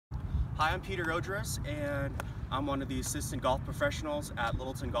Hi, I'm Yoadjarust, and I'm one of the assistant golf professionals at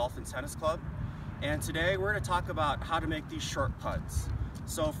Littleton Golf and Tennis Club. And today we're going to talk about how to make these short putts.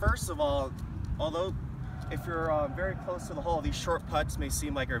 So first of all, although if you're very close to the hole, these short putts may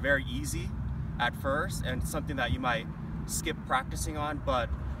seem like they're very easy at first and something that you might skip practicing on, but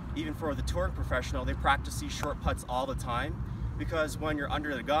even for the touring professional, they practice these short putts all the time, because when you're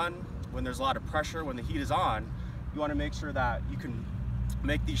under the gun, when there's a lot of pressure, when the heat is on, you want to make sure that you can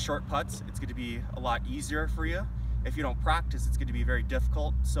make these short putts. It's going to be a lot easier for you. If you don't practice, it's going to be very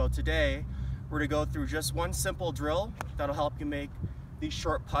difficult. So today we're going to go through just one simple drill that'll help you make these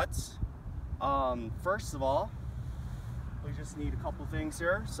short putts. First of all, we just need a couple things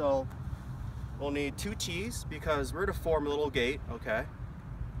here. So we'll need 2 tees, because we're going to form a little gate, okay,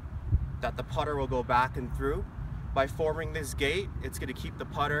 that the putter will go back and through. By forming this gate, it's going to keep the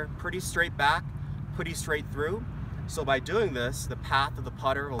putter pretty straight back, pretty straight through. So by doing this, the path of the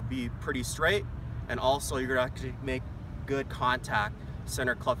putter will be pretty straight, and also you're going to actually make good contact,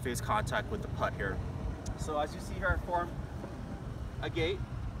 center club face contact with the putt here. So as you see here, I formed a gate,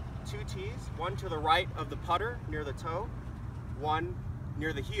 2 tees, one to the right of the putter near the toe, one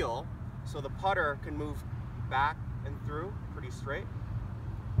near the heel, so the putter can move back and through pretty straight.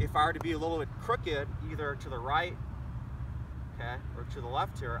 If I were to be a little bit crooked, either to the right, okay, or to the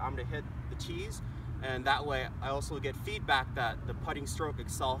left here, I'm going to hit the tees, and that way I also get feedback that the putting stroke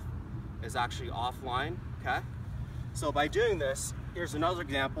itself is actually offline, okay? So by doing this, here's another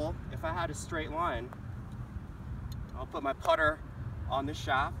example. If I had a straight line, I'll put my putter on the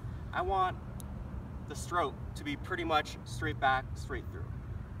shaft. I want the stroke to be pretty much straight back, straight through.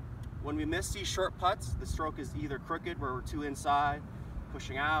 When we miss these short putts, the stroke is either crooked, where we're too inside,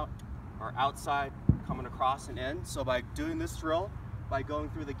 pushing out, or outside, coming across and in. So by doing this drill, by going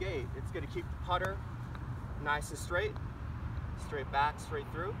through the gate, it's going to keep the putter nice and straight back, straight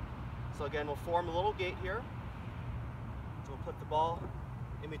through. So again, we'll form a little gate here. So we'll put the ball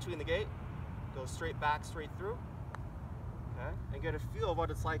in between the gate, go straight back, straight through, okay, and get a feel of what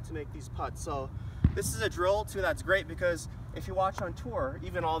it's like to make these putts. So this is a drill too that's great, because if you watch on tour,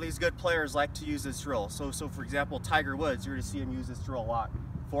 even all these good players like to use this drill. So for example, Tiger Woods, you're going to see him use this drill a lot,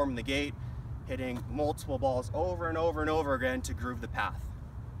 forming the gate, hitting multiple balls over and over and over again to groove the path.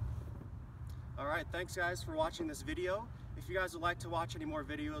 Alright, thanks guys for watching this video. If you guys would like to watch any more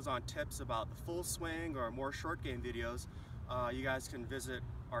videos on tips about the full swing or more short game videos, you guys can visit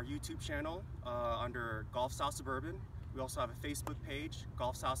our YouTube channel under Golf Style Suburban. We also have a Facebook page,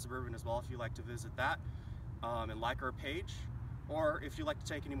 Golf Style Suburban, as well, if you'd like to visit that and like our page. Or if you'd like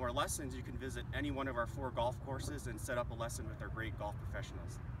to take any more lessons, you can visit any one of our 4 golf courses and set up a lesson with our great golf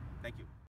professionals. Thank you.